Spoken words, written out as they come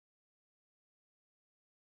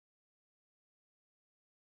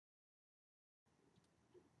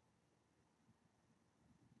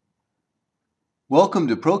Welcome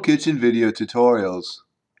to ProKitchen video tutorials.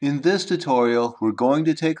 In this tutorial, we're going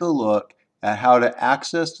to take a look at how to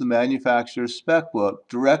access the manufacturer's spec book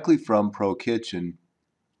directly from ProKitchen.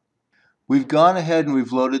 We've gone ahead and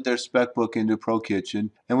we've loaded their spec book into ProKitchen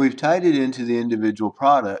and we've tied it into the individual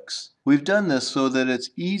products. We've done this so that it's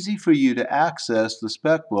easy for you to access the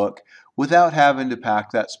spec book without having to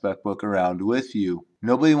pack that spec book around with you.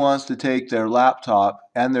 Nobody wants to take their laptop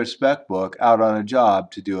and their spec book out on a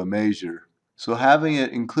job to do a measure. So having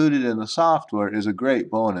it included in the software is a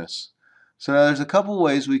great bonus. So now there's a couple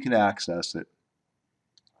ways we can access it.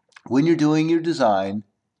 When you're doing your design,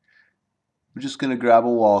 we're just going to grab a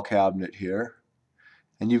wall cabinet here,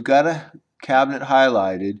 and you've got a cabinet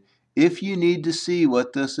highlighted. If you need to see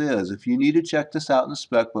what this is, if you need to check this out in the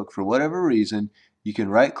spec book for whatever reason, you can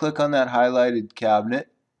right click on that highlighted cabinet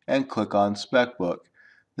and click on spec book.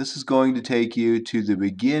 This is going to take you to the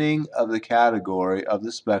beginning of the category of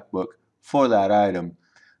the spec book for that item.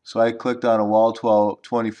 So I clicked on a wall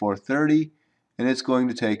 2430 and it's going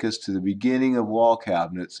to take us to the beginning of wall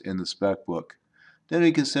cabinets in the spec book. Then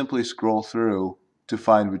we can simply scroll through to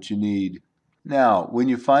find what you need. Now, when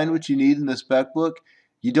you find what you need in the spec book,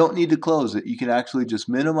 you don't need to close it. You can actually just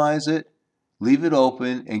minimize it, leave it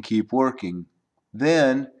open, and keep working.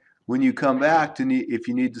 Then, when you come back to if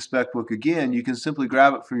you need the spec book again, you can simply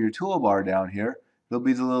grab it from your toolbar down here. There'll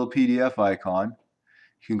be the little PDF icon.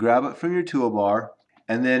 You can grab it from your toolbar,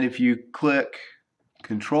 and then if you click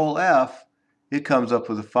Control F, it comes up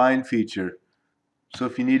with a find feature. So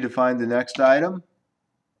if you need to find the next item,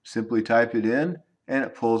 simply type it in and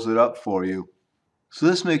it pulls it up for you. So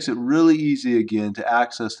this makes it really easy again to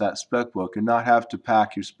access that spec book and not have to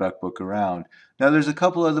pack your spec book around. Now there's a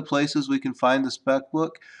couple other places we can find the spec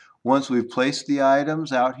book. Once we've placed the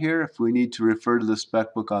items out here, if we need to refer to the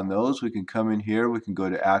spec book on those, we can come in here, we can go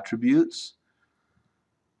to Attributes,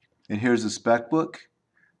 and here's the spec book,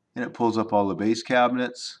 and it pulls up all the base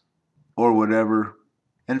cabinets or whatever.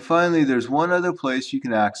 And finally, there's one other place you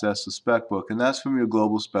can access the spec book, and that's from your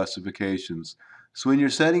global specifications. So when you're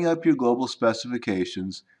setting up your global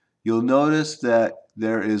specifications, you'll notice that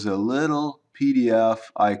there is a little PDF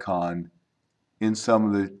icon in some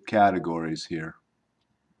of the categories here.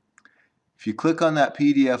 If you click on that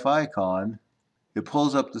PDF icon, it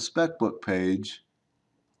pulls up the spec book page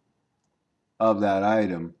of that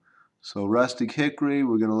item. So rustic hickory,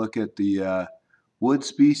 we're going to look at the wood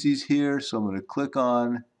species here, so I'm going to click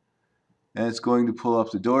on, and it's going to pull up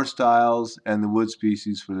the door styles and the wood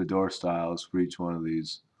species for the door styles for each one of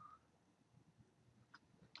these.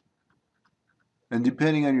 And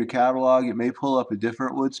depending on your catalog, it may pull up a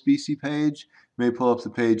different wood species page, it may pull up the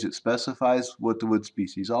page that specifies what the wood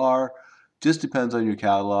species are. Just depends on your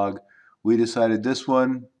catalog. We decided this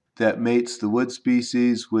one that mates the wood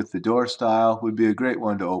species with the door style would be a great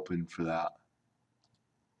one to open for that.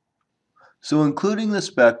 So including the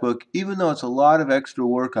spec book, even though it's a lot of extra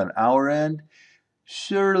work on our end,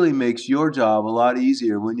 surely makes your job a lot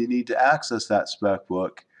easier when you need to access that spec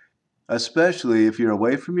book, especially if you're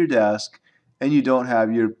away from your desk and you don't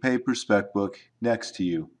have your paper spec book next to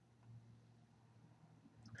you.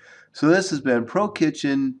 So this has been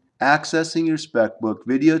ProKitchen Accessing Your Spec Book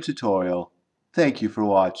video tutorial. Thank you for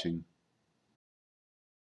watching.